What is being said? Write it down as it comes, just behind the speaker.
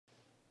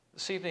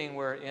This evening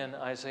we're in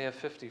Isaiah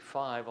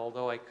 55,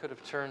 although I could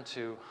have turned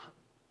to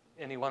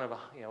any one of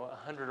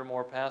 100 or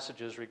more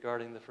passages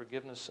regarding the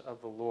forgiveness of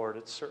the Lord.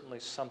 It's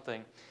certainly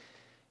something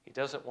He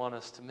doesn't want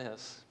us to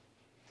miss.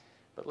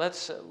 But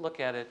let's look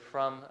at it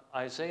from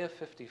Isaiah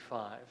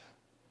 55.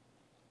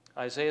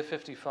 Isaiah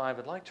 55,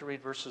 I'd like to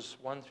read verses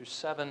 1 through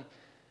 7,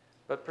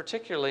 but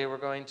particularly we're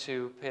going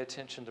to pay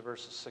attention to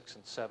verses 6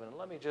 and 7. And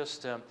let me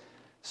just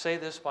say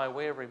this by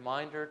way of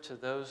reminder to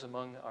those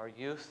among our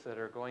youth that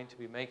are going to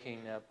be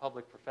making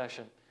public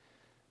profession.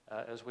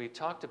 As we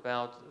talked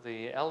about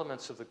the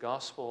elements of the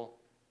gospel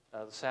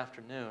this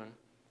afternoon,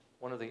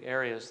 one of the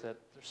areas that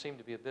there seemed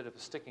to be a bit of a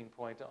sticking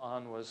point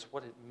on was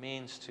what it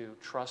means to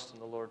trust in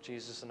the Lord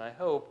Jesus. And I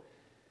hope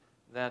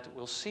that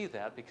we'll see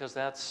that, because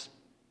that's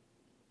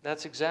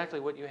exactly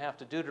what you have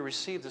to do to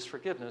receive this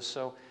forgiveness.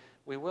 So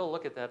we will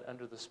look at that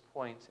under this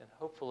point, and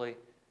hopefully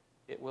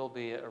it will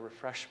be a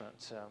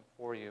refreshment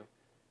for you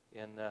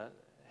in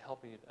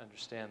helping you to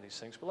understand these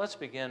things. But let's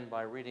begin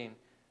by reading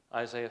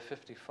Isaiah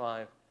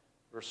 55,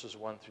 verses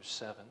 1 through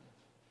 7.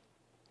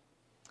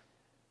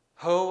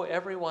 Ho,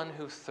 everyone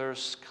who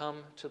thirsts,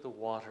 come to the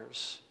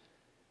waters,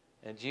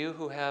 and you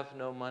who have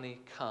no money,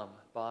 come,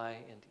 buy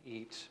and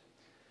eat.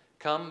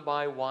 Come,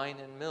 buy wine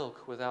and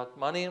milk without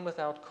money and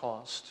without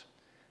cost.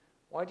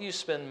 Why do you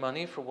spend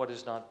money for what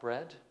is not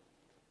bread,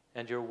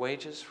 and your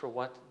wages for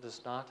what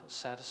does not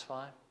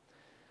satisfy?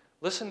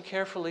 Listen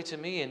carefully to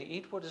me and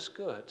eat what is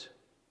good,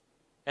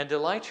 and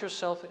delight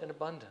yourself in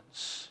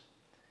abundance.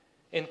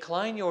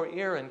 Incline your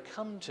ear and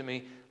come to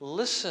me.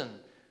 Listen,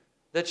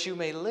 that you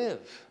may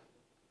live.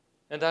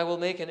 And I will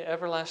make an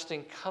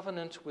everlasting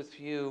covenant with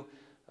you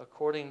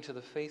according to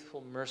the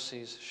faithful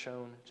mercies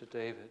shown to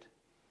David.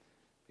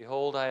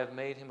 Behold, I have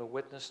made him a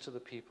witness to the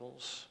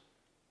peoples,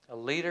 a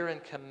leader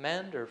and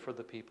commander for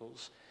the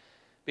peoples.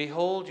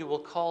 Behold, you will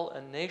call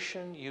a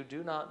nation you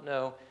do not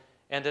know,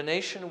 and a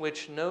nation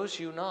which knows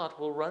you not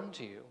will run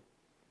to you,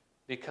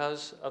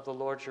 because of the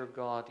Lord your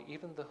God,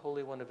 even the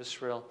Holy One of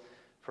Israel,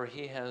 for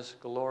he has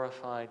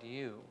glorified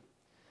you.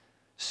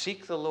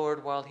 Seek the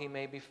Lord while he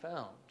may be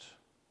found.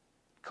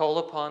 Call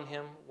upon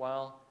him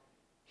while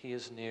he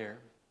is near.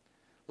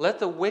 Let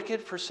the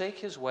wicked forsake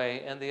his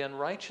way, and the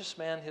unrighteous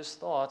man his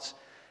thoughts,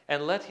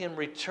 and let him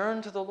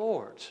return to the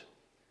Lord,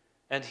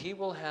 and he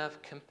will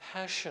have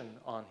compassion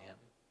on him,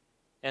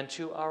 and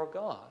to our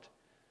God,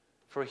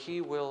 for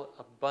he will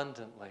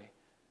abundantly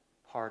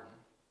pardon.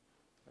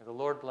 May the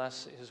Lord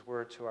bless his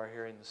word to our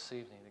hearing this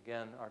evening.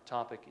 Again, our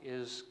topic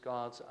is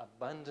God's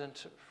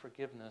abundant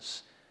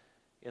forgiveness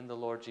in the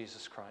Lord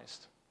Jesus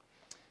Christ.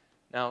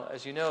 Now,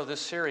 as you know,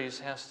 this series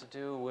has to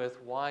do with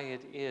why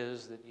it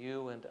is that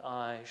you and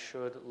I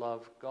should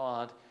love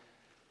God.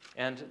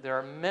 And there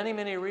are many,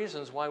 many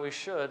reasons why we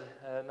should,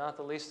 not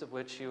the least of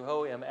which you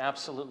owe him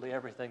absolutely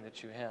everything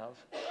that you have.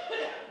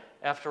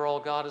 After all,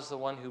 God is the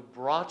one who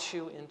brought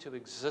you into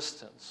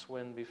existence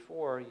when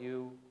before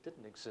you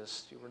didn't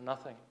exist. You were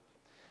nothing.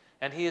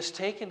 And he has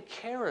taken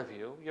care of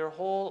you your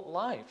whole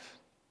life.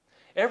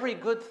 Every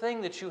good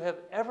thing that you have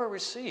ever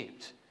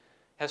received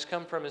has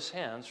come from his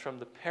hands, from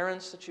the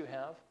parents that you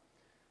have,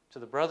 to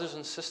the brothers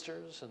and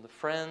sisters and the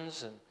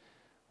friends and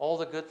all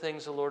the good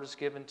things the Lord has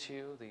given to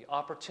you, the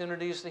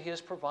opportunities that he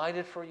has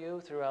provided for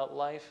you throughout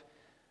life.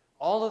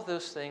 All of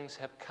those things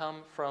have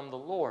come from the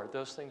Lord.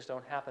 Those things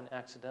don't happen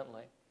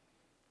accidentally.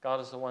 God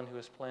is the one who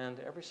has planned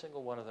every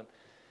single one of them.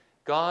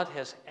 God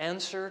has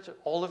answered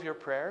all of your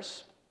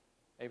prayers,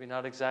 maybe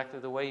not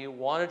exactly the way you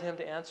wanted him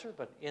to answer,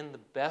 but in the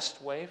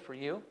best way for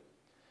you.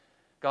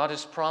 God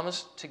has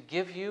promised to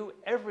give you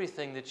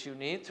everything that you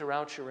need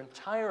throughout your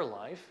entire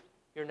life.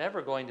 You're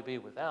never going to be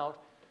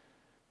without.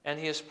 And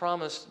he has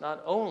promised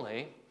not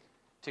only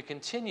to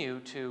continue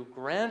to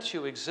grant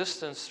you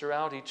existence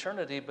throughout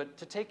eternity, but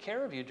to take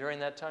care of you during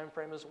that time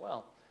frame as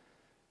well.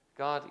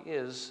 God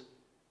is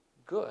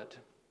good.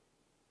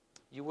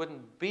 You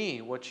wouldn't be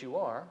what you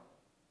are.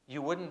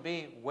 You wouldn't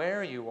be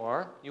where you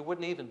are. You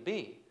wouldn't even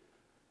be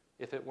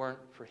if it weren't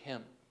for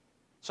him.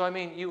 So, I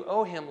mean, you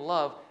owe him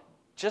love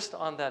just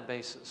on that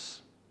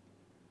basis.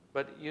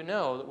 But you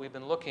know that we've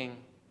been looking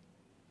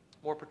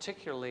more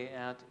particularly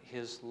at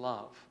his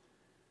love,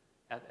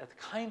 at the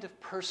kind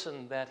of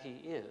person that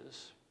he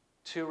is,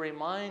 to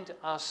remind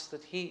us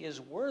that he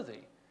is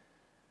worthy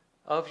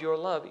of your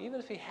love, even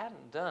if he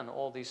hadn't done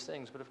all these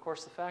things. But of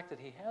course, the fact that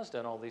he has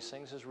done all these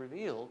things has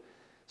revealed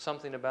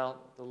something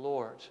about the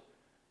Lord,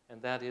 and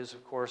that is,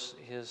 of course,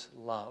 his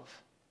love.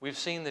 We've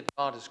seen that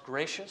God is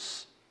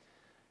gracious.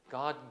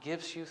 God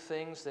gives you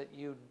things that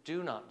you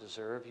do not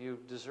deserve. You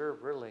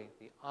deserve really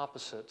the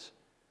opposite.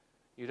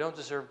 You don't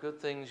deserve good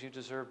things, you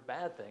deserve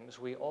bad things.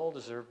 We all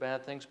deserve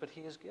bad things, but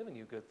he has given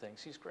you good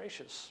things. He's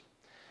gracious.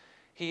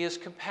 He is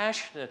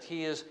compassionate.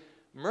 He is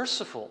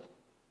merciful.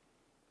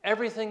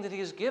 Everything that he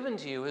has given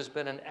to you has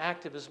been an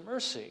act of his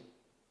mercy.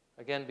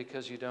 Again,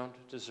 because you don't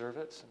deserve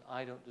it, and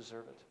I don't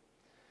deserve it.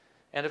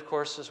 And of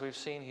course, as we've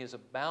seen, he is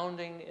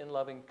abounding in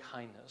loving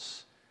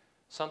kindness,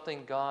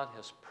 something God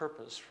has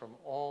purposed from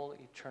all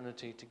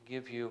eternity to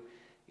give you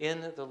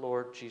in the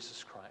Lord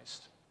Jesus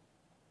Christ.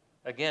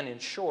 Again, in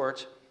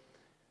short,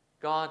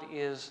 God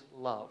is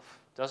love.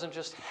 Doesn't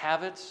just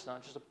have it, it's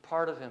not just a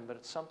part of him, but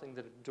it's something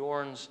that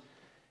adorns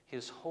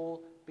his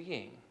whole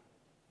being.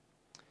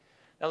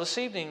 Now this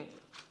evening,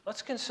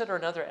 let's consider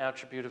another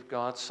attribute of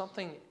God,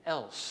 something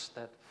else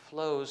that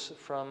flows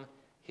from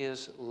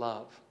his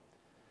love.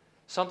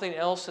 Something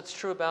else that's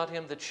true about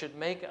him that should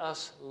make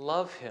us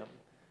love him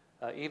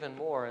even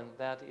more, and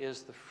that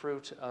is the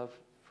fruit of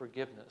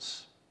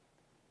forgiveness.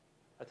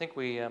 I think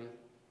we,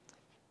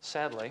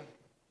 sadly,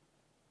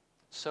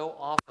 so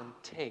often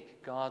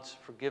take God's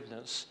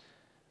forgiveness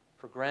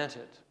for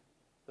granted.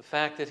 The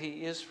fact that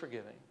he is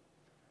forgiving.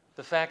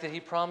 The fact that he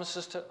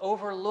promises to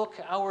overlook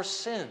our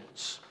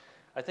sins.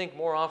 I think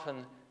more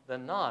often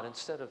than not,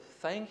 instead of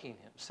thanking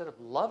him, instead of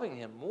loving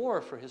him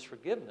more for his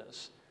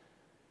forgiveness,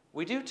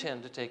 we do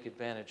tend to take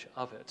advantage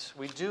of it.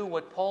 We do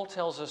what Paul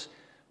tells us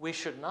we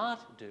should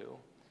not do,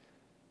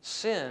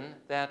 sin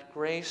that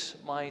grace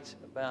might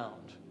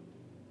abound.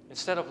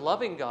 Instead of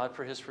loving God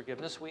for his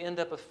forgiveness, we end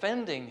up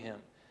offending him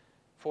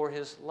for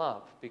his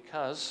love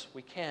because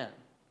we can.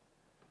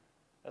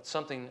 That's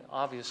something,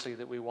 obviously,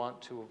 that we want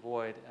to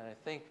avoid. And I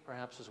think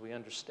perhaps as we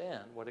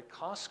understand what it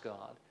costs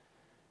God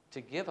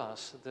to give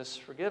us this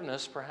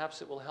forgiveness,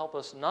 perhaps it will help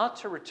us not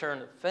to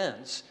return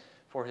offense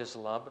for his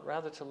love, but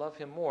rather to love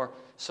him more.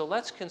 So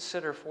let's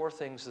consider four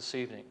things this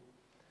evening.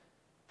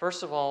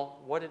 First of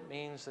all, what it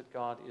means that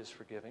God is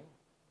forgiving.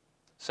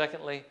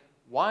 Secondly,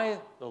 why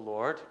the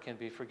Lord can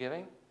be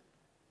forgiving.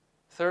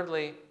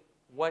 Thirdly,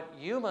 what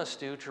you must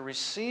do to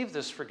receive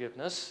this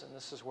forgiveness, and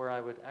this is where I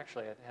would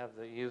actually have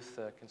the youth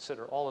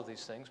consider all of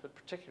these things, but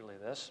particularly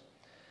this,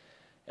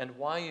 and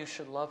why you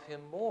should love him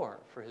more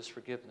for his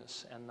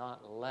forgiveness and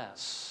not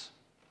less.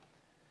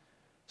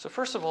 So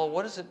first of all,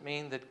 what does it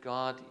mean that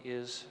God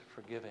is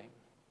forgiving?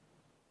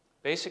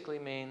 Basically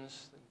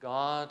means that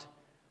God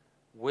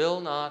will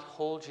not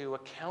hold you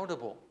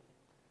accountable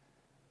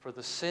for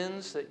the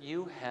sins that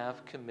you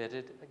have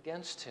committed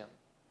against him.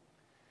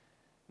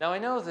 Now I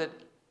know that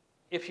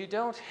if you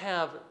don't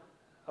have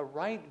a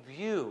right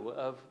view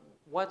of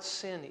what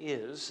sin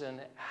is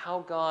and how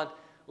God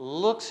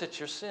looks at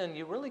your sin,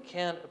 you really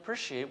can't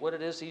appreciate what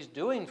it is he's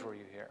doing for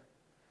you here.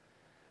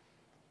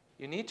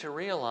 You need to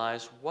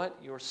realize what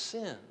your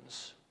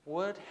sins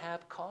would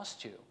have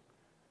cost you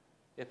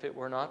if it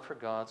were not for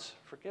God's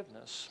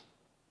forgiveness.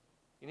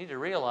 You need to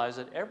realize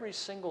that every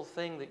single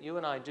thing that you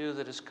and I do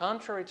that is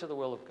contrary to the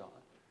will of God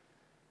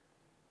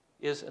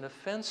is an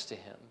offense to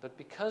him. But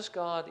because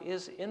God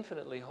is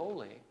infinitely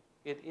holy,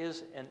 it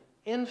is an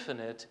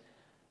infinite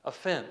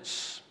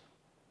offense.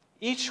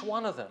 Each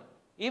one of them,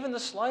 even the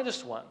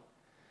slightest one,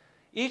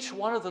 each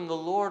one of them the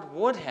Lord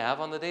would have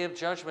on the day of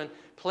judgment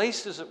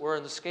placed, as it were,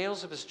 in the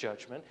scales of his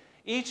judgment.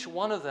 Each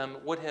one of them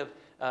would have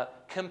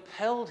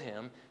compelled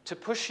him to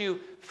push you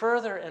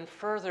further and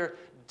further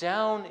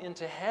down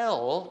into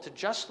hell to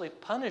justly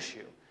punish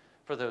you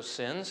for those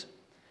sins.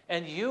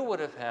 And you would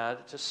have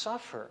had to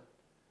suffer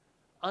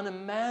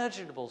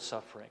unimaginable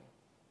suffering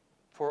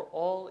for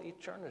all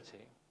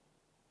eternity.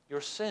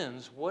 Your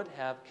sins would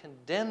have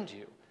condemned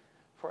you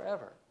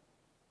forever.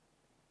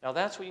 Now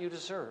that's what you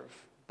deserve.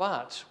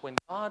 But when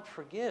God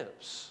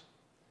forgives,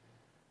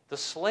 the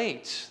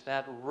slate,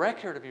 that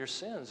record of your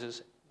sins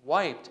is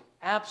wiped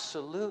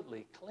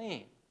absolutely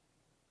clean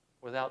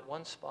without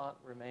one spot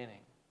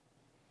remaining.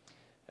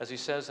 As he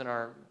says in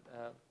our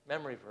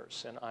memory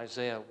verse in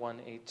Isaiah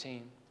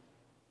 1:18,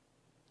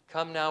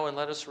 "Come now and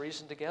let us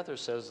reason together,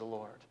 says the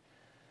Lord.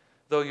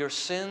 Though your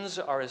sins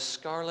are as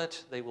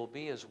scarlet, they will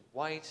be as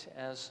white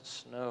as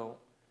snow.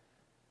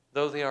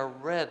 Though they are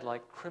red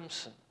like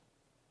crimson,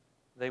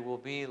 they will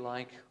be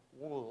like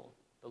wool.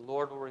 The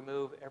Lord will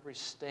remove every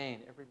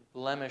stain, every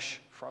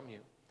blemish from you."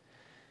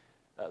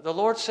 The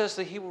Lord says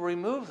that he will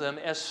remove them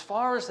as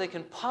far as they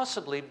can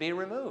possibly be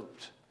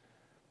removed.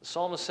 The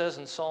psalmist says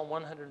in Psalm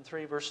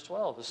 103, verse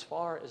 12, as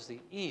far as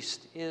the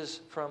east is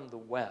from the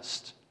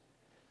west,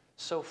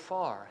 so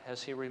far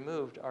has he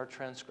removed our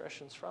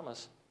transgressions from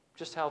us.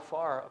 Just how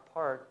far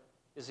apart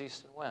is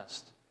east and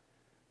west?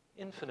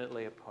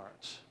 Infinitely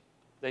apart.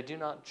 They do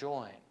not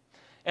join.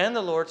 And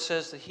the Lord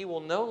says that he will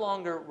no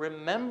longer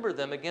remember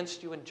them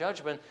against you in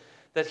judgment,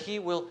 that he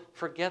will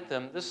forget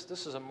them. This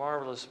is a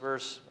marvelous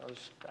verse. I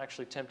was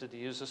actually tempted to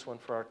use this one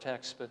for our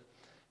text, but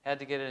had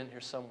to get it in here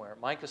somewhere.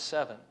 Micah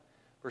 7,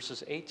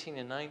 verses 18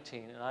 and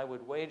 19. And I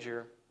would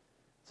wager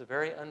it's a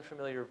very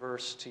unfamiliar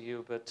verse to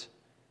you, but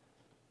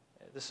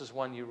this is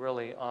one you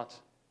really ought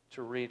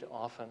to read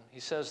often.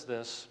 He says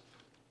this,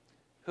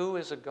 "Who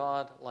is a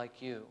God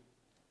like you,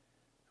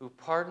 who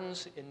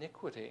pardons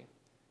iniquity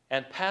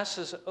and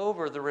passes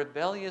over the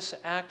rebellious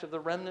act of the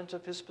remnant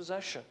of his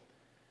possession?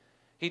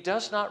 He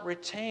does not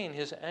retain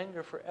his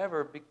anger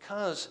forever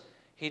because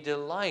he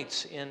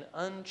delights in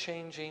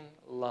unchanging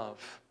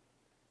love.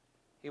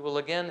 He will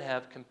again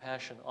have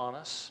compassion on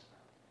us.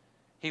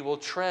 He will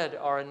tread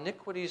our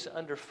iniquities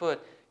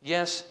underfoot.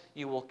 Yes,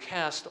 you will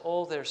cast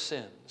all their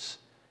sins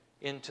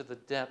into the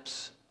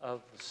depths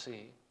of the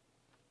sea."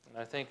 And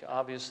I think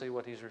obviously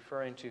what he's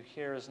referring to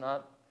here is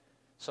not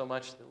so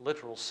much the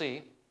literal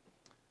sea,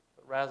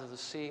 but rather the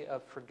sea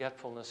of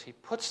forgetfulness. He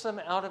puts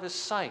them out of his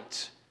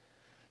sight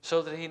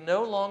so that he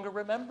no longer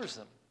remembers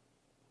them.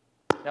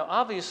 Now,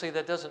 obviously,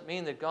 that doesn't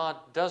mean that God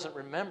doesn't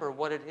remember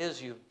what it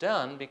is you've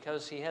done,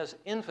 because he has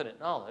infinite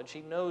knowledge.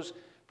 He knows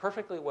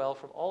perfectly well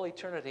from all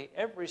eternity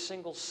every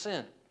single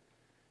sin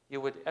you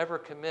would ever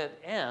commit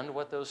and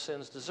what those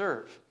sins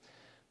deserve.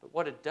 But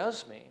what it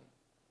does mean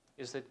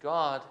is that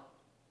God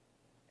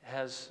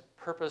has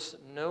purpose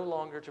no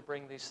longer to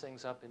bring these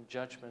things up in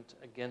judgment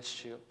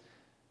against you.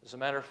 As a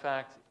matter of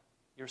fact,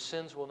 your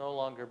sins will no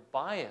longer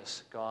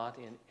bias God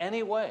in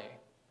any way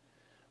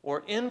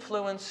or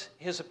influence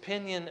his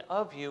opinion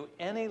of you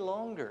any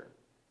longer.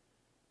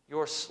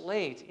 Your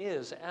slate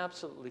is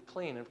absolutely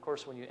clean. And of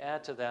course, when you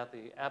add to that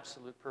the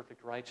absolute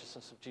perfect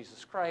righteousness of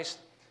Jesus Christ,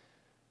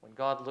 when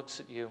God looks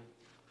at you,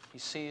 he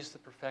sees the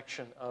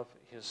perfection of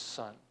his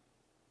Son.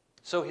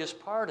 So his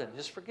pardon,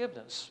 his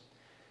forgiveness,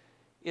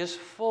 is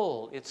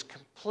full, it's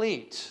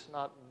complete.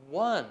 Not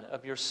one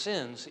of your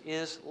sins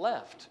is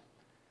left.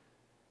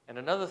 And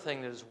another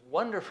thing that is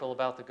wonderful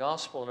about the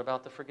gospel and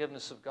about the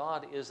forgiveness of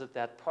God is that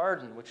that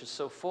pardon, which is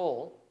so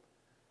full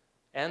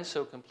and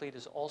so complete,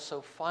 is also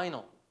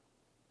final.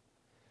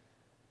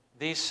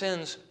 These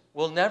sins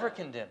will never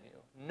condemn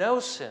you.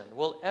 No sin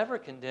will ever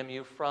condemn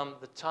you from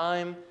the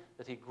time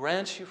that he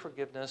grants you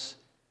forgiveness,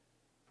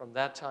 from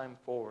that time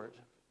forward.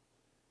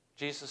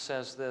 Jesus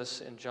says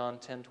this in John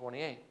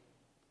 10:28.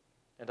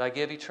 And I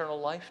give eternal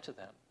life to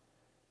them,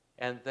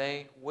 and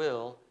they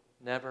will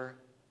never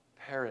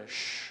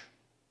perish,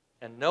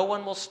 and no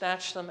one will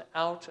snatch them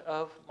out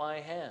of my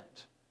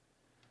hand.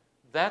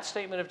 That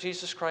statement of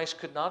Jesus Christ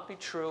could not be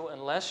true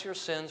unless your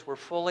sins were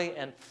fully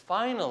and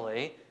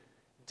finally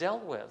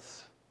dealt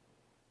with.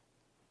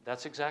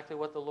 That's exactly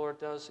what the Lord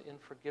does in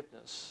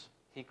forgiveness.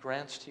 He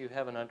grants to you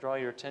heaven. I draw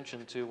your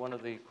attention to one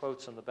of the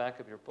quotes on the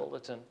back of your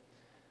bulletin.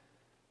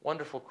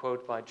 Wonderful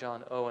quote by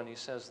John Owen. He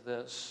says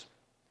this: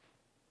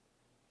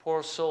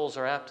 poor souls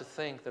are apt to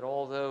think that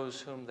all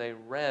those whom they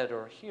read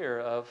or hear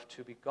of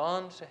to be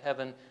gone to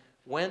heaven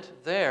went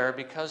there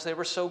because they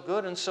were so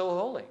good and so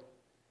holy.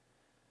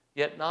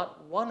 Yet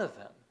not one of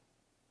them,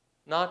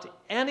 not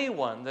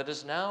anyone that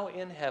is now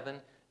in heaven,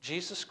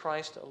 Jesus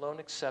Christ alone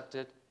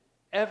excepted,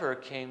 ever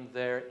came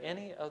there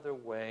any other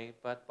way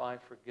but by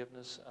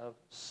forgiveness of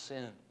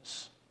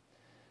sins.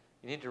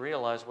 You need to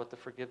realize what the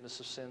forgiveness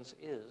of sins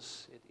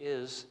is. It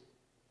is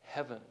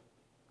heaven.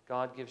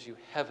 God gives you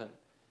heaven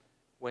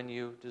when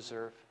you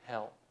deserve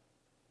hell.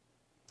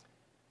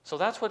 So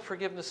that's what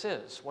forgiveness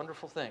is.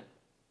 Wonderful thing.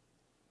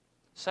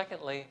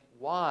 Secondly,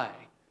 why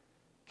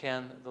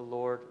can the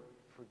Lord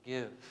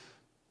forgive?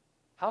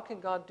 How can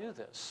God do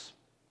this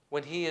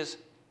when he is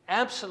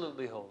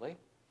absolutely holy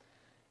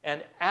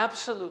and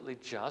absolutely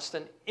just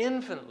and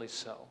infinitely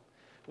so?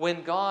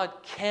 When God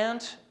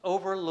can't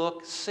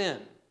overlook sin.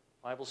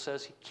 The Bible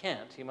says he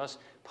can't. He must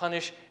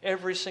punish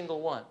every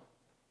single one.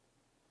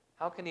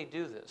 How can he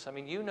do this? I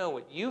mean, you know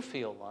what you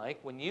feel like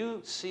when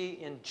you see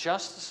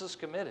injustices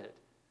committed,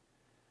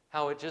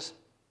 how it just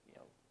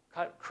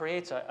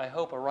creates, I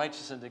hope, a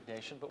righteous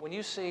indignation. But when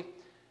you see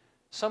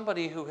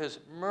somebody who has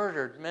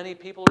murdered many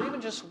people, or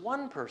even just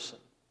one person,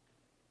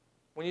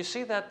 when you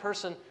see that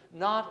person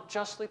not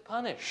justly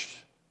punished,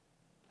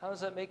 how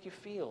does that make you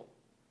feel?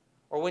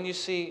 Or when you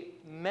see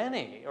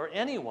many or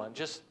anyone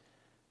just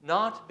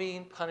not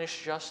being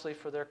punished justly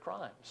for their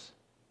crimes,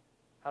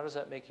 how does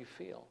that make you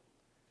feel?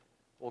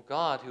 Well,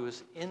 God, who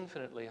is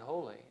infinitely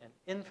holy and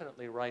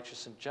infinitely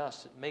righteous and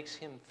just, it makes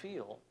him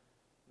feel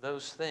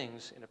those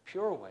things in a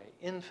pure way,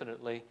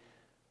 infinitely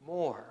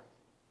more.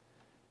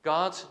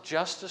 God's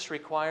justice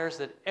requires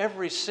that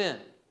every sin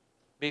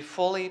be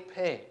fully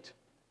paid.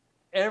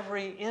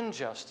 Every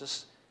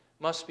injustice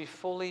must be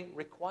fully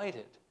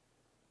requited.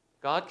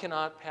 God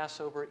cannot pass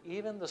over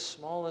even the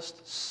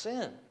smallest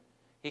sin.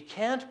 He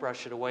can't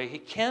brush it away. He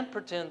can't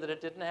pretend that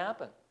it didn't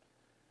happen.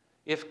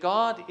 If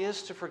God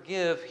is to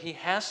forgive, he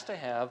has to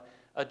have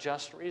a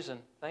just reason.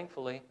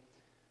 Thankfully,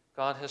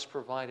 God has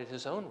provided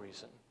his own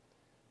reason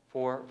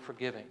for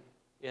forgiving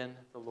in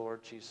the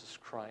Lord Jesus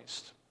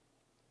Christ.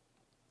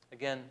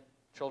 Again,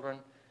 children,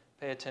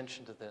 pay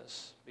attention to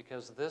this,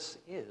 because this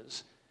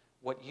is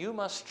what you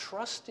must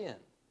trust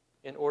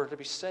in order to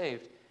be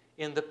saved,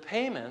 in the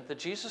payment that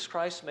Jesus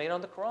Christ made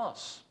on the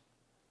cross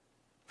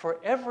for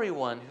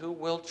everyone who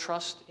will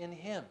trust in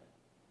him.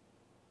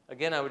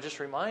 Again, I would just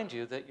remind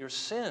you that your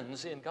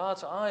sins in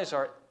God's eyes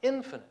are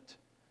infinite.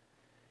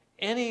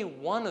 Any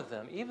one of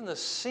them, even the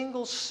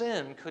single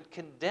sin, could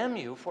condemn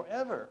you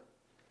forever.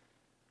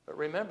 But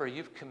remember,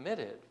 you've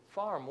committed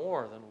far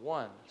more than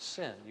one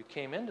sin. You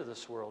came into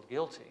this world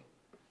guilty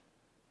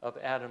of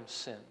Adam's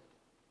sin.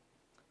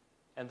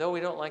 And though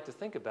we don't like to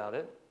think about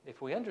it,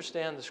 if we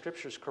understand the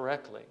Scriptures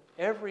correctly,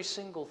 every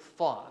single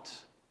thought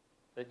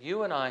that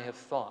you and I have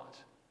thought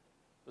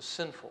was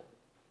sinful.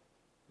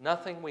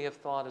 Nothing we have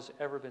thought has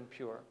ever been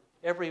pure.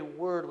 Every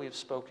word we have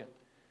spoken,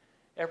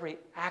 every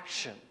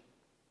action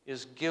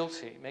is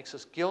guilty, makes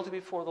us guilty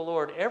before the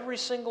Lord. Every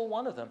single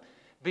one of them,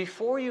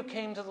 before you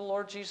came to the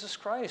Lord Jesus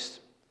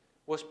Christ,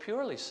 was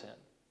purely sin.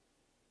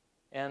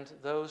 and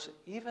those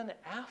even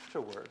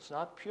afterwards,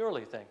 not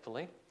purely,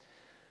 thankfully,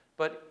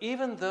 but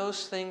even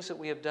those things that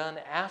we have done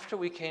after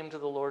we came to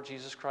the Lord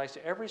Jesus Christ,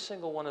 every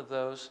single one of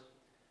those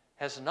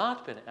has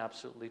not been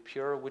absolutely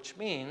pure, which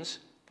means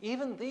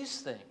even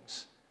these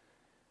things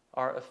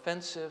are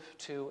offensive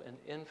to an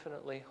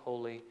infinitely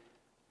holy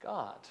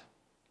God.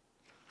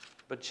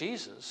 But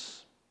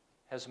Jesus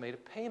has made a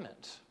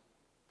payment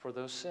for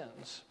those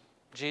sins.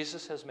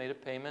 Jesus has made a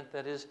payment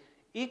that is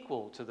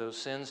equal to those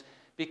sins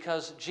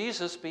because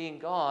Jesus, being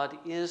God,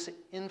 is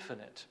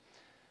infinite.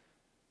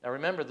 Now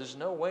remember, there's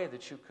no way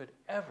that you could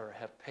ever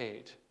have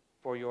paid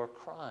for your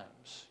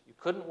crimes. You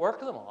couldn't work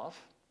them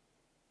off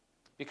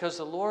because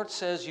the Lord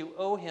says you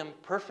owe him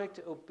perfect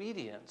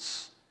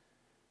obedience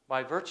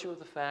by virtue of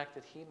the fact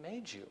that he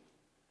made you.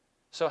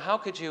 So how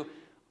could you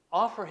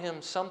offer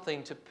him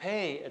something to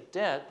pay a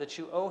debt that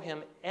you owe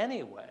him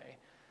anyway?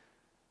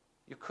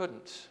 You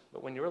couldn't.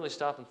 But when you really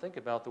stop and think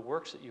about the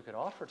works that you could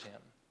offer to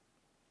him,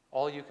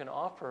 all you can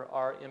offer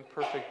are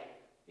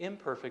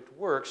imperfect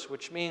works,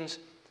 which means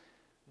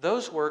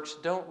those works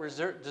don't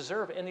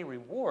deserve any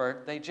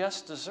reward. They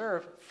just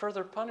deserve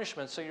further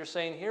punishment. So you're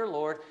saying, here,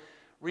 Lord,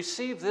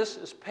 receive this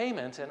as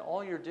payment, and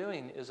all you're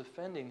doing is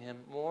offending him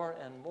more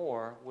and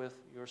more with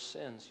your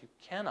sins. You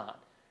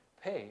cannot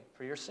pay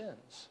for your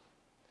sins.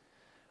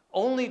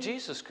 Only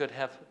Jesus could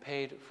have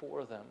paid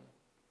for them,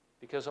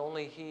 because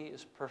only he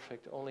is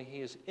perfect, only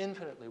he is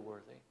infinitely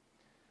worthy.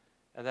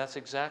 And that's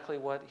exactly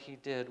what he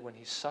did when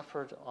he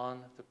suffered on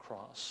the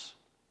cross.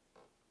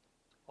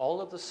 All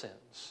of the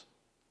sins,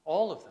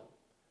 all of them,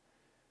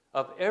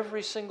 of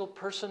every single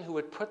person who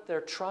would put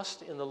their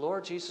trust in the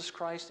Lord Jesus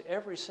Christ,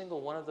 every single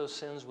one of those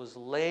sins was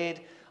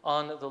laid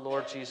on the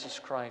Lord Jesus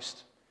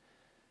Christ.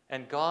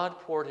 And God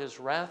poured his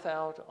wrath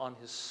out on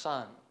his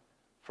Son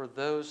for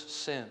those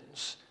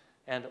sins.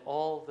 And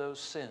all those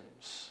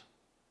sins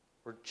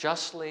were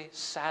justly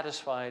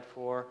satisfied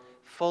for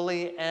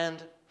fully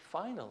and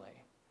finally.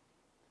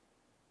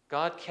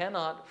 God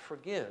cannot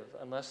forgive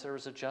unless there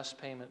is a just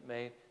payment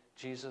made.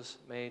 Jesus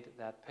made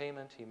that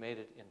payment. He made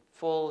it in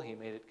full. He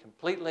made it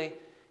completely.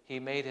 He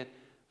made it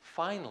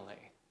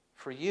finally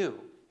for you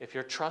if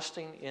you're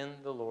trusting in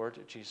the Lord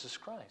Jesus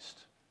Christ.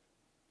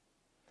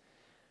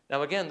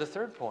 Now again, the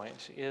third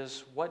point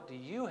is, what do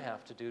you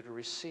have to do to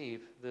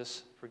receive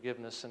this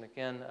forgiveness? And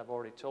again, I've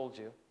already told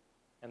you,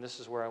 and this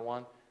is where I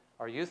want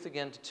our youth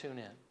again to tune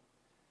in.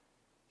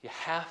 You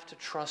have to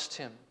trust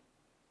him.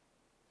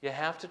 You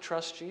have to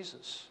trust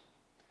Jesus.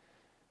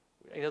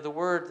 You know, the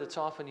word that's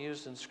often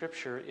used in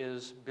Scripture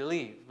is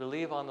believe.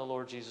 Believe on the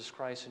Lord Jesus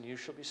Christ and you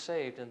shall be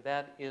saved. And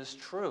that is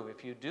true.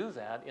 If you do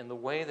that in the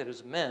way that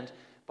is meant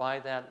by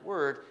that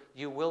word,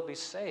 you will be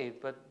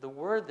saved. But the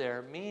word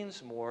there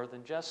means more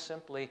than just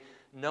simply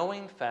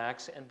knowing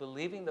facts and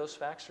believing those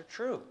facts are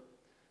true.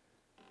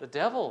 The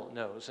devil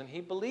knows, and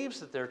he believes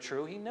that they're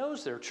true. He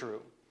knows they're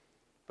true.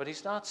 But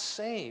he's not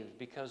saved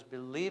because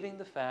believing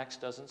the facts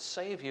doesn't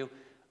save you.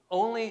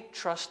 Only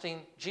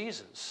trusting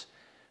Jesus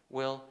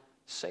will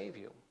save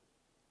you.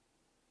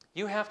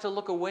 You have to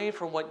look away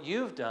from what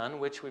you've done,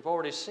 which we've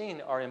already seen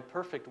are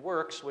imperfect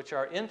works, which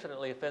are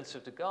infinitely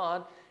offensive to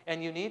God,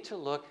 and you need to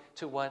look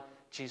to what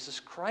Jesus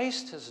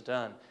Christ has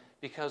done,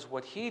 because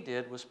what he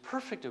did was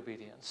perfect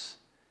obedience.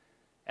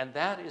 And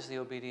that is the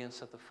obedience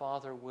that the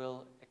Father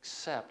will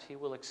accept. He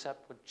will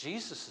accept what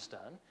Jesus has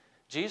done.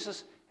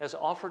 Jesus has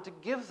offered to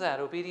give that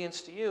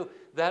obedience to you,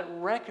 that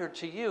record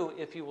to you,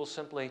 if you will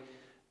simply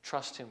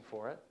trust him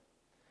for it.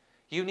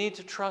 You need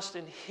to trust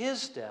in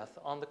his death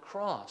on the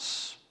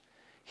cross,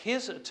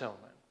 his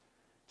atonement,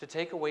 to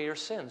take away your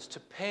sins, to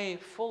pay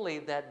fully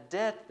that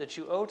debt that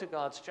you owe to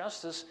God's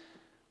justice,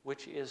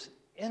 which is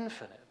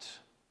infinite.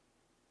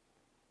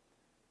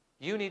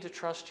 You need to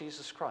trust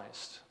Jesus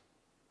Christ,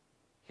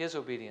 his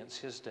obedience,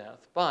 his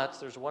death. But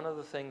there's one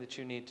other thing that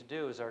you need to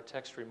do, as our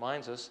text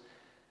reminds us,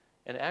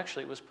 and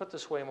actually it was put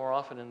this way more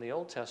often in the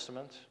Old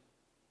Testament,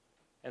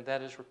 and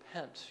that is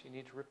repent. You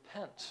need to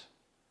repent.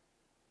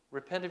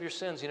 Repent of your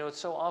sins. You know, it's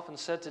so often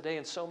said today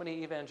in so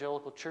many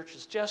evangelical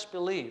churches, just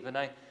believe. And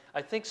I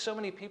think so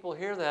many people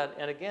hear that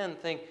and again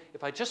think,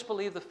 if I just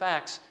believe the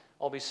facts,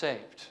 I'll be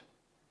saved.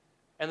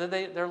 And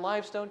then their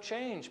lives don't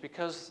change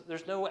because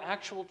there's no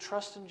actual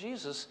trust in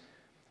Jesus.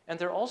 And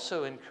they're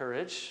also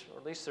encouraged, or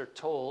at least they're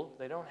told,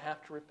 they don't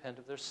have to repent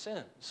of their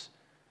sins.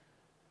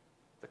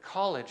 The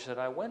college that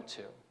I went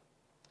to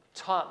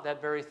taught that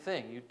very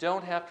thing. You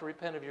don't have to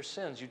repent of your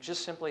sins. You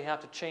just simply have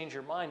to change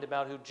your mind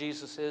about who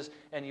Jesus is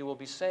and you will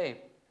be saved.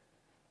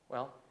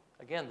 Well,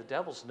 again, the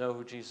devils know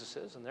who Jesus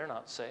is and they're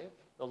not saved.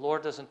 The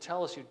Lord doesn't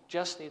tell us you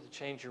just need to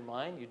change your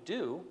mind. You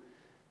do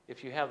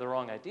if you have the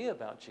wrong idea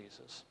about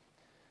Jesus.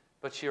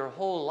 But your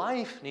whole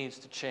life needs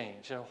to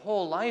change. Your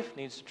whole life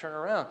needs to turn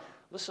around.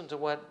 Listen to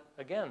what,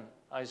 again,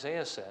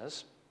 Isaiah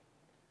says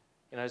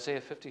in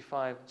Isaiah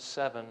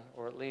 55:7,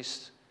 or at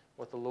least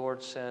what the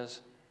Lord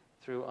says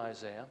through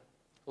Isaiah.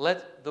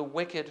 Let the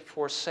wicked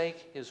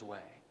forsake his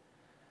way,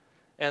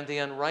 and the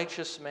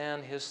unrighteous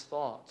man his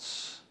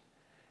thoughts,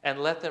 and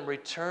let them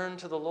return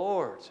to the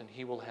Lord, and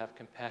he will have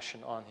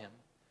compassion on him,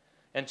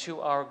 and to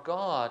our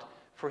God,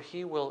 for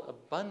he will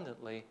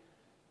abundantly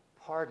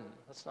pardon.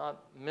 Let's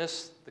not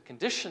miss the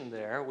condition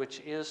there, which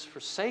is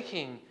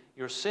forsaking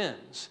your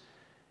sins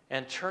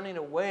and turning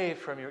away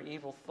from your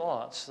evil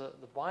thoughts. The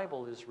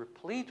Bible is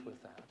replete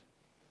with that.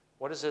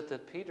 What is it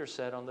that Peter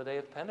said on the day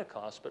of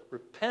Pentecost? But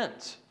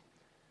repent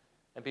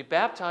and be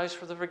baptized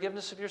for the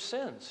forgiveness of your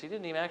sins. He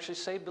didn't even actually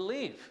say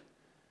believe,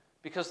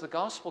 because the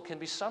gospel can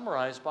be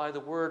summarized by the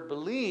word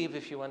believe,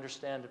 if you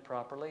understand it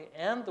properly,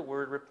 and the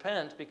word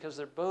repent, because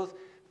they're both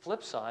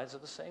flip sides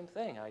of the same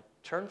thing. I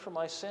turn from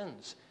my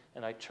sins,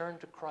 and I turn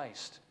to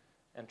Christ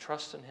and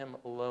trust in him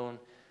alone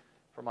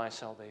for my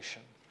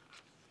salvation.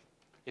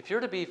 If you're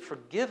to be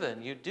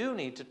forgiven, you do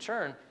need to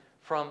turn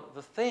from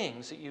the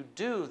things that you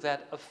do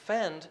that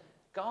offend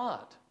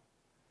God.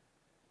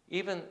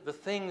 Even the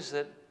things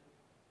that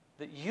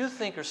you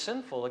think are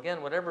sinful.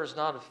 Again, whatever is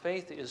not of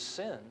faith is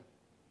sin.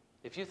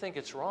 If you think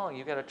it's wrong,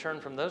 you've got to turn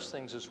from those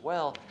things as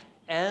well,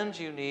 and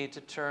you need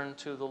to turn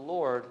to the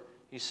Lord.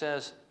 He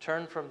says,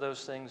 turn from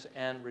those things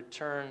and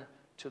return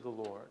to the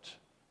Lord.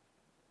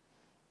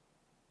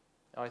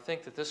 Now, I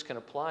think that this can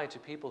apply to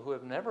people who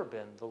have never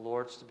been the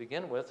Lord's to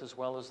begin with, as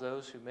well as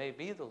those who may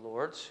be the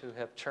Lord's, who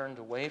have turned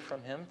away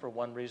from him for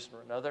one reason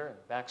or another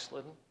and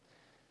backslidden.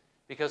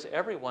 Because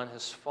everyone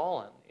has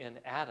fallen in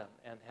Adam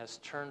and has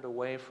turned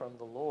away from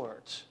the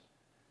Lord.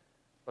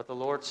 But the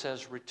Lord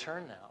says,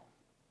 return now.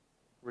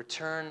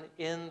 Return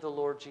in the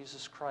Lord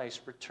Jesus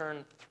Christ.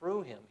 Return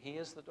through him. He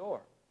is the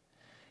door.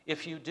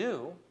 If you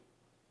do,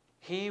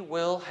 he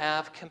will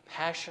have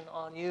compassion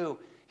on you.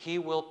 He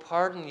will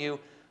pardon you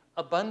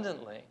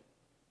abundantly.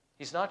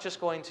 He's not just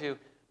going to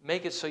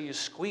make it so you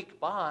squeak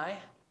by,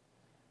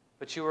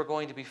 but you are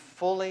going to be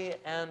fully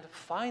and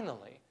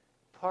finally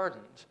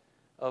pardoned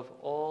of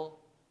all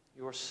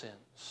your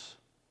sins.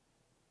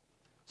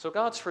 So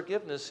God's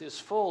forgiveness is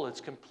full,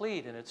 it's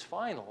complete, and it's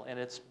final, and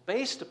it's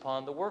based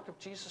upon the work of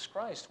Jesus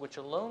Christ, which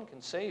alone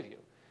can save you.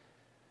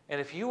 And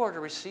if you are to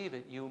receive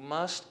it, you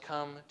must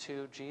come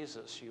to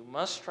Jesus. You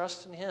must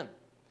trust in him,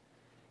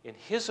 in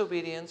his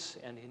obedience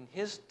and in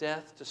his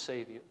death to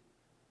save you.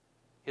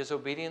 His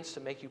obedience to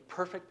make you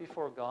perfect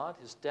before God,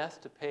 his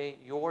death to pay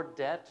your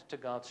debt to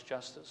God's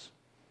justice.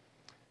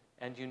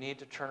 And you need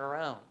to turn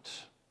around.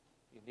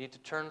 You need to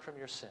turn from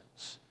your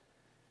sins.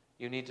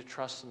 You need to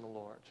trust in the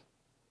Lord.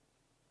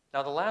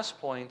 Now, the last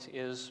point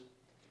is,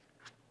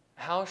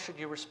 how should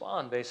you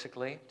respond,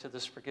 basically, to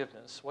this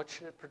forgiveness? What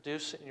should it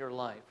produce in your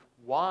life?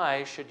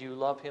 Why should you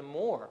love him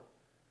more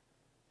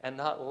and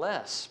not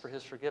less for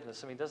his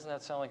forgiveness? I mean, doesn't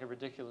that sound like a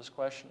ridiculous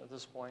question at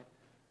this point?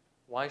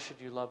 Why should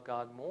you love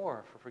God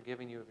more for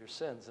forgiving you of your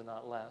sins and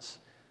not less?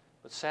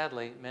 But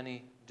sadly,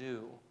 many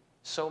do.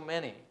 So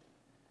many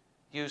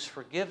use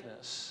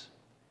forgiveness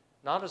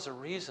not as a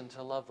reason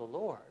to love the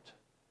Lord,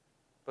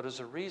 but as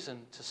a reason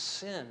to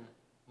sin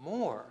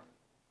more.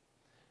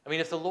 I mean,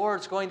 if the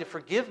Lord's going to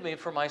forgive me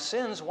for my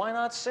sins, why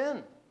not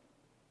sin?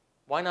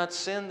 Why not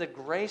sin that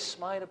grace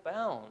might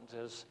abound?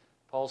 As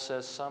Paul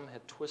says, some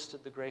had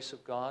twisted the grace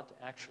of God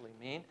to actually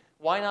mean.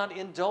 Why not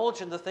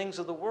indulge in the things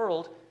of the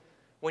world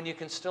when you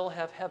can still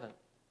have heaven?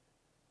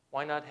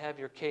 Why not have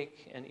your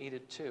cake and eat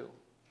it too?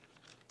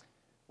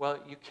 Well,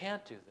 you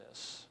can't do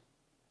this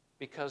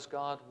because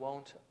God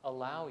won't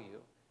allow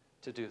you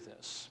to do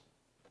this.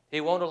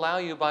 He won't allow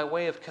you by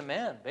way of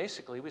command,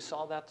 basically. We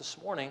saw that this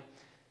morning.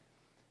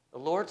 The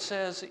Lord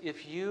says,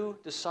 if you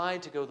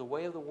decide to go the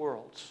way of the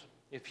world,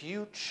 if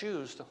you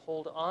choose to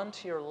hold on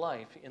to your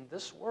life in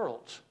this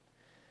world,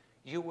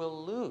 you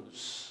will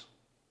lose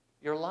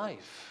your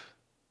life.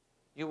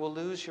 You will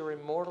lose your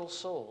immortal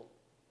soul.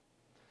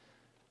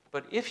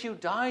 But if you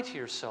die to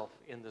yourself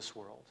in this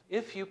world,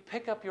 if you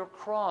pick up your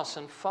cross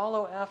and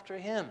follow after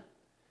him,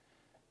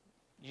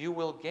 you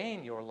will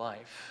gain your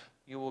life.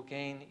 You will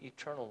gain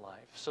eternal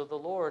life. So the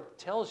Lord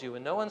tells you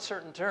in no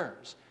uncertain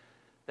terms,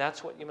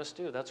 that's what you must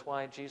do. That's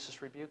why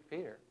Jesus rebuked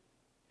Peter.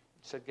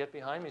 He said, get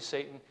behind me,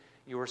 Satan.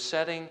 You are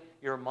setting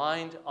your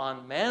mind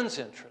on man's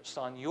interest,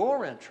 on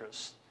your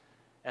interest,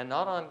 and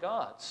not on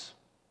God's.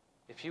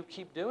 If you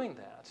keep doing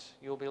that,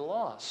 you'll be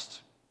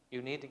lost.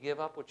 You need to give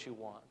up what you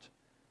want,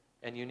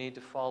 and you need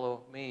to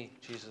follow me,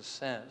 Jesus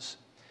says.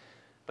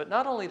 But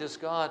not only does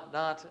God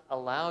not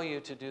allow you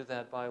to do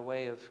that by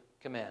way of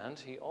command,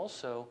 he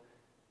also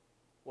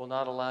will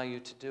not allow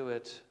you to do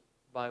it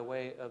by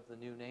way of the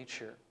new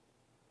nature.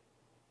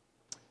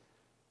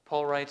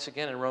 Paul writes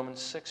again in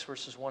Romans 6,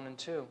 verses 1 and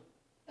 2.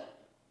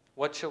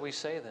 What shall we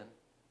say then?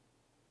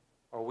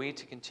 Are we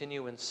to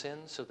continue in sin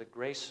so that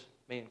grace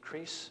may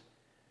increase?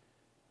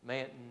 May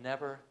it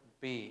never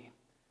be.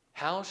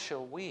 How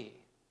shall we,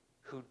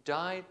 who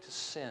died to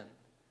sin,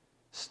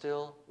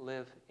 still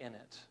live in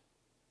it?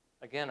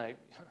 Again, I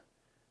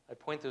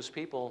point those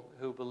people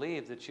who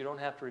believe that you don't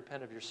have to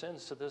repent of your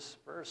sins to this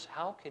verse.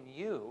 How can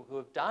you, who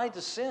have died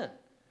to sin,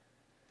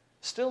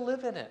 still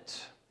live in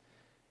it?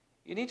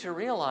 You need to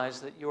realize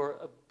that your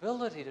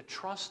ability to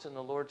trust in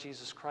the Lord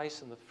Jesus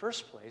Christ in the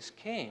first place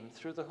came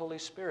through the Holy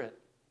Spirit.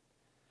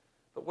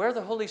 But where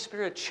the Holy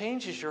Spirit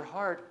changes your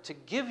heart to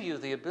give you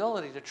the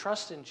ability to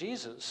trust in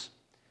Jesus,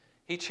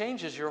 he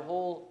changes your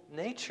whole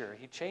nature.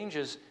 He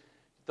changes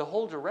the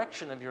whole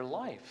direction of your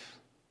life.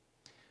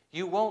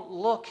 You won't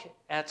look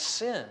at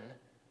sin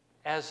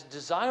as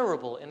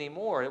desirable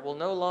anymore. It will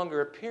no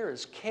longer appear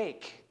as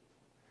cake,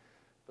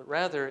 but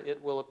rather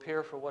it will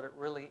appear for what it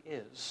really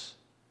is.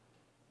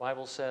 The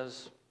Bible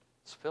says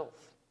it's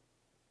filth,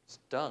 it's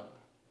dung.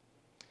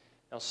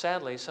 Now,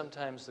 sadly,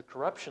 sometimes the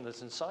corruption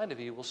that's inside of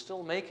you will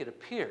still make it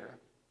appear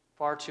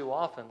far too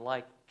often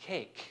like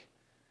cake.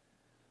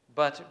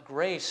 But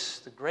grace,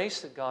 the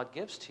grace that God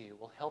gives to you,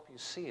 will help you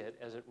see it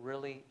as it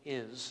really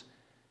is,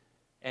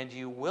 and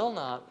you will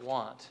not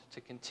want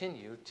to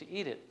continue to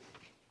eat it.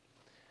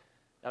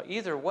 Now,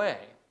 either way,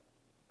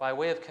 by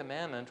way of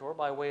commandment or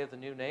by way of the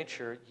new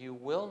nature, you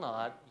will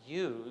not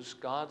use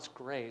God's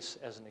grace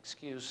as an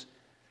excuse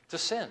to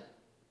sin.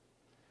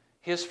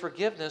 His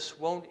forgiveness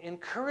won't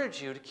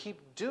encourage you to keep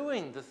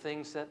doing the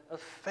things that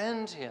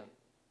offend Him,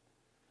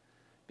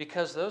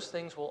 because those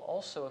things will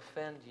also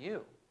offend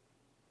you.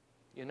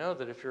 You know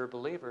that if you're a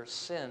believer,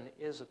 sin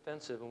is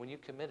offensive, and when you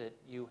commit it,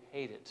 you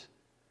hate it.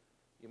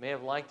 You may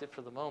have liked it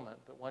for the moment,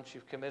 but once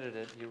you've committed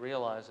it, you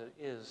realize it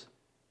is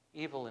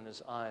evil in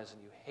His eyes,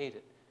 and you hate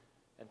it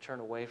and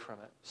turn away from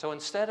it. So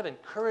instead of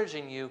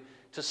encouraging you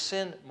to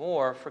sin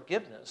more,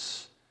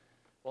 forgiveness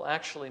will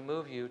actually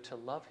move you to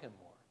love Him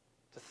more,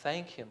 to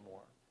thank Him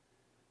more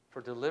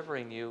for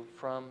delivering you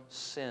from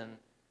sin,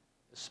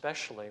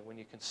 especially when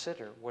you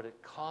consider what it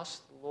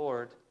cost the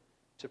Lord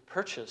to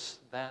purchase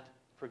that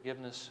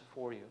forgiveness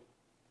for you.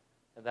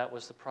 And that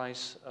was the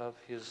price of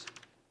His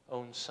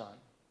own Son.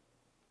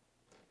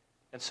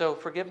 And so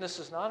forgiveness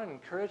is not an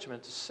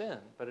encouragement to sin,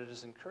 but it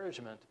is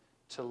encouragement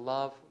to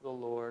love the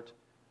Lord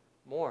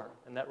more.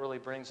 And that really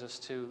brings us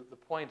to the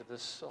point of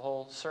this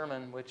whole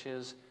sermon, which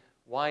is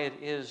why it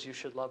is you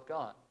should love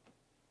God.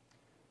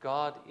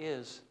 God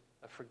is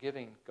a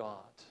forgiving God.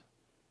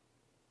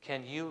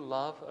 Can you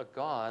love a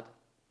God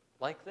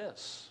like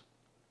this?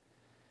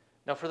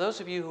 Now, for those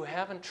of you who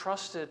haven't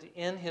trusted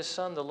in His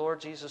Son, the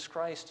Lord Jesus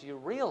Christ, you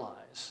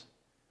realize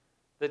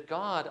that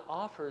God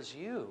offers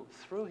you,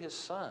 through His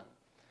Son,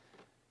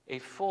 a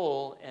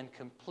full and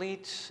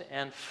complete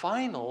and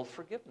final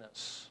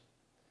forgiveness.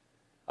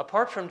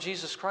 Apart from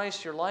Jesus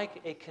Christ, you're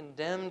like a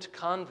condemned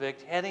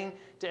convict heading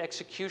to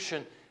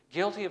execution,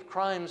 guilty of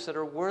crimes that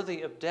are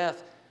worthy of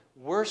death,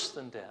 worse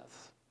than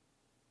death,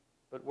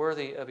 but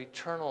worthy of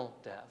eternal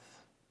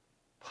death,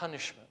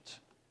 punishment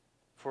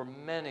for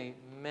many,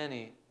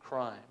 many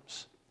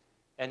crimes.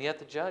 And yet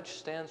the judge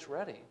stands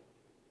ready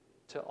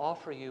to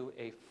offer you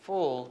a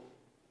full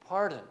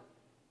pardon.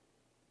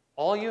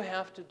 All you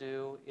have to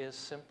do is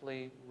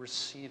simply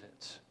receive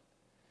it.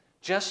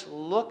 Just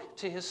look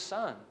to His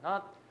Son,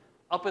 not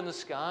up in the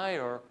sky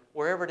or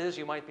wherever it is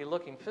you might be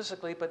looking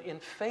physically, but in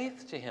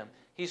faith to Him.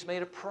 He's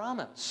made a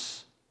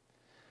promise.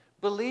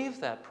 Believe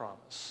that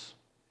promise.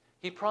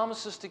 He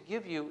promises to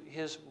give you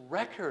His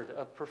record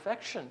of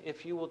perfection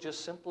if you will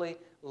just simply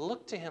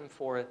look to Him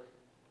for it,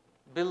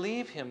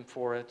 believe Him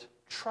for it,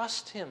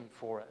 trust Him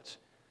for it.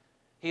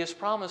 He has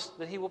promised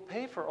that He will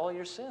pay for all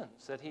your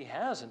sins, that He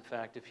has, in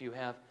fact, if you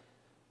have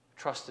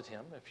trusted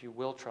Him, if you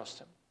will trust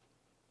Him,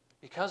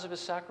 because of His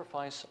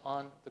sacrifice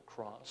on the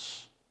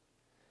cross.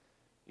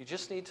 You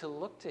just need to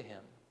look to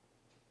Him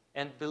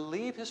and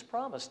believe His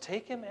promise.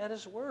 Take Him at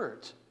His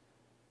word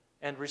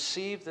and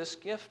receive this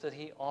gift that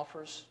He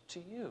offers to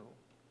you.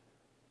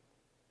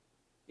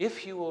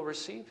 If you will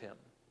receive Him,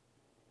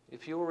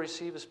 if you will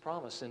receive His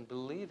promise and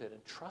believe it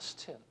and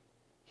trust Him,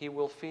 He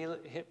will feel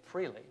it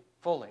freely,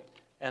 fully,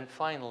 and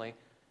finally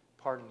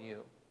pardon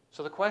you.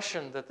 So the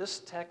question that this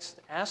text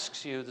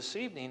asks you this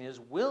evening is,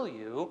 will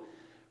you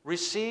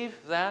receive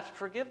that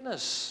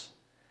forgiveness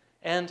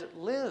and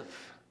live?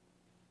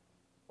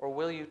 Or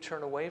will you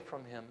turn away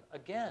from Him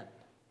again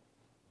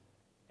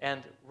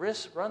and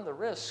run the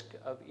risk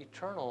of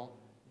eternal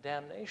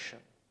damnation?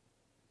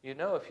 You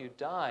know, if you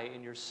die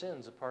in your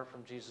sins apart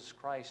from Jesus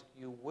Christ,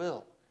 you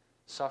will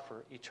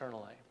suffer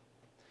eternally.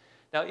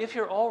 Now, if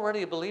you're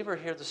already a believer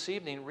here this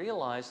evening,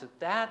 realize that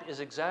that is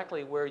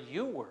exactly where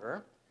you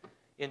were,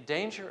 in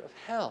danger of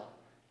hell,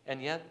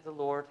 and yet the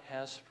Lord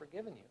has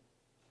forgiven you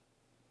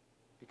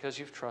because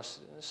you've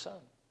trusted in His Son.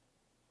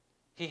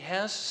 He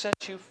has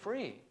set you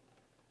free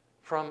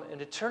from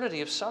an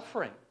eternity of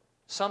suffering,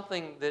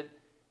 something that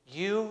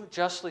you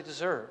justly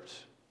deserved.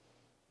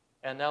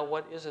 And now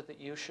what is it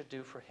that you should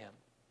do for Him?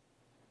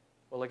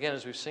 Well, again,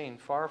 as we've seen,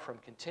 far from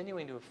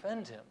continuing to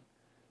offend Him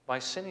by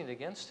sinning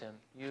against Him,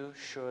 you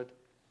should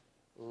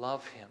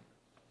love Him.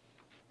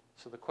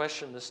 So the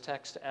question this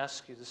text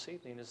asks you this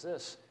evening is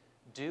this: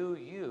 do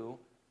you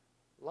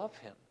love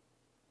Him?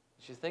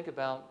 As you think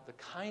about the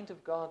kind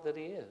of God that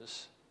He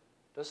is,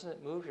 doesn't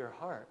it move your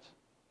heart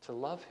to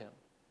love Him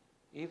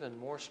even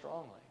more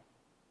strongly?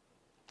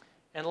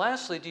 And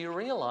lastly, do you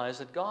realize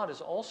that God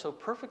is also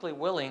perfectly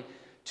willing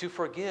to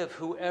forgive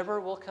whoever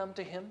will come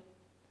to Him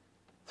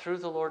through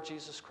the Lord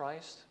Jesus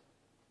Christ?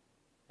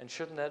 And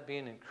shouldn't that be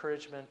an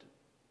encouragement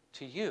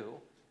to you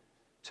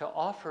to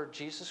offer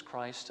Jesus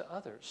Christ to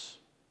others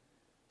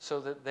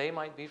so that they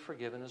might be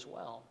forgiven as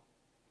well?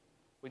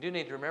 We do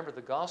need to remember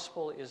the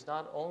gospel is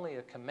not only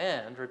a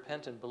command,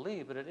 repent and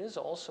believe, but it is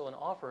also an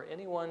offer.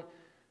 Anyone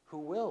who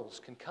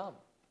wills can come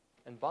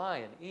and buy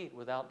and eat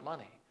without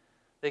money.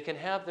 They can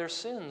have their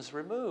sins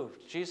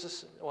removed. The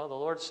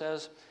Lord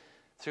says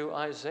through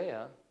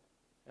Isaiah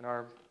in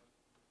our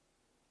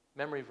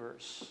memory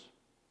verse,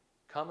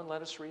 come and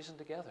let us reason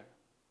together.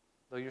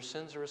 Though your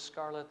sins are as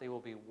scarlet, they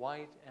will be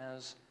white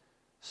as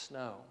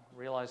snow. I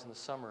realize in the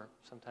summer,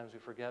 sometimes we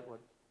forget what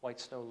white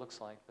snow looks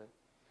like, but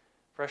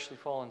freshly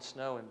fallen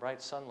snow in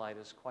bright sunlight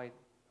is quite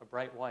a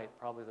bright white,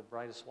 probably the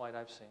brightest white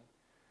I've seen.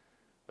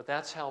 But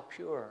that's how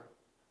pure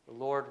the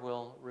Lord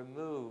will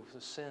remove the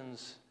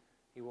sins.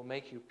 He will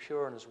make you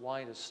pure and as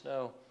white as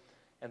snow.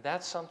 And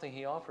that's something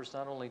he offers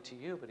not only to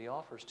you, but he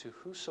offers to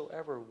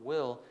whosoever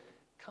will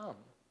come.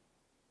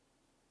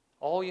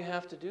 All you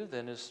have to do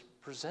then is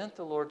present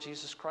the Lord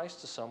Jesus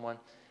Christ to someone.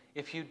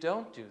 If you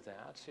don't do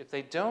that, if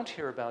they don't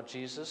hear about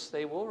Jesus,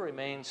 they will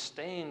remain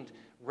stained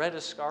red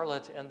as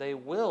scarlet, and they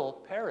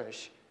will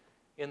perish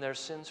in their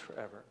sins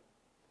forever.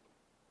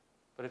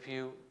 But if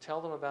you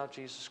tell them about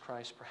Jesus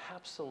Christ,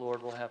 perhaps the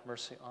Lord will have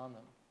mercy on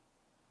them.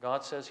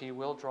 God says he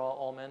will draw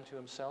all men to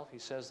himself. He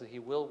says that he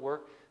will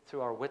work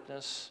through our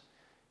witness.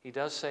 He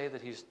does say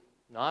that he's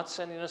not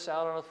sending us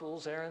out on a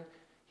fool's errand.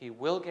 He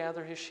will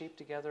gather his sheep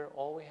together.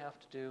 All we have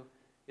to do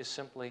is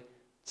simply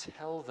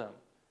tell them.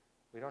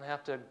 We don't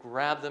have to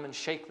grab them and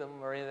shake them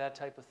or any of that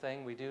type of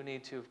thing. We do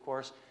need to, of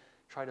course,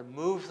 try to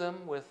move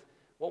them with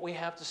what we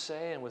have to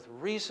say and with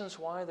reasons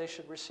why they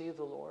should receive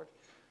the Lord.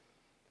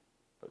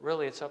 But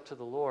really, it's up to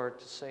the Lord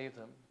to save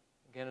them.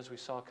 Again, as we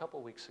saw a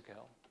couple weeks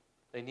ago,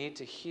 they need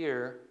to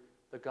hear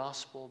the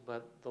gospel,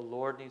 but the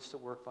Lord needs to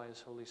work by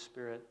his Holy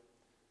Spirit.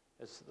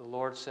 As the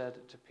Lord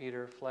said to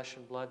Peter, flesh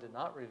and blood did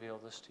not reveal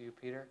this to you,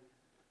 Peter,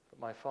 but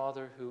my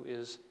Father who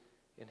is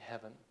in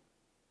heaven.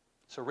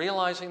 So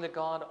realizing that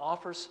God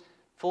offers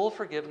full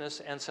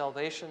forgiveness and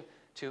salvation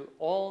to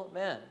all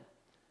men,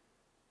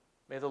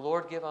 may the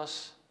Lord give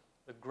us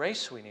the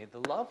grace we need,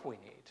 the love we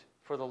need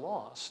for the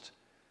lost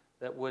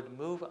that would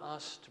move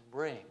us to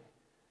bring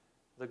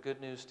the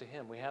good news to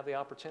him. We have the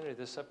opportunity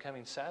this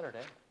upcoming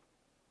Saturday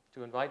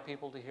to invite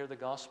people to hear the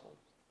gospel.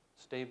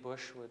 As Dave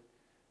Bush would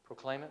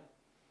proclaim it.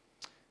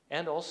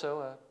 And also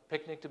a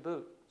picnic to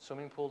boot,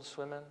 swimming pool to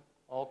swim in,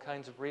 all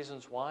kinds of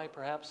reasons why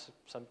perhaps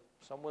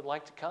some would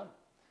like to come.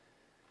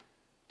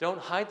 Don't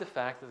hide the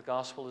fact that the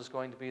gospel is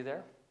going to be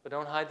there, but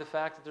don't hide the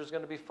fact that there's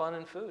going to be fun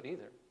and food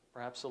either.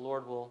 Perhaps the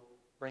Lord will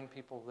bring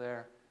people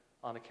there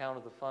on account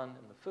of the fun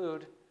and the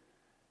food,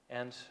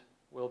 and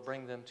will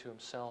bring them to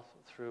himself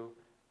through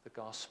the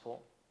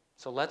gospel.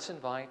 So let's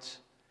invite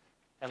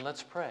and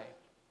let's pray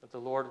that the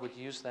Lord would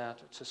use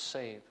that to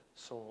save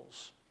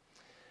souls.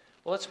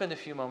 Well, let's spend a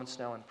few moments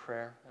now in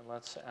prayer, and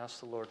let's ask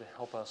the Lord to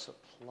help us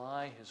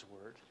apply his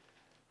word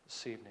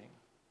this evening.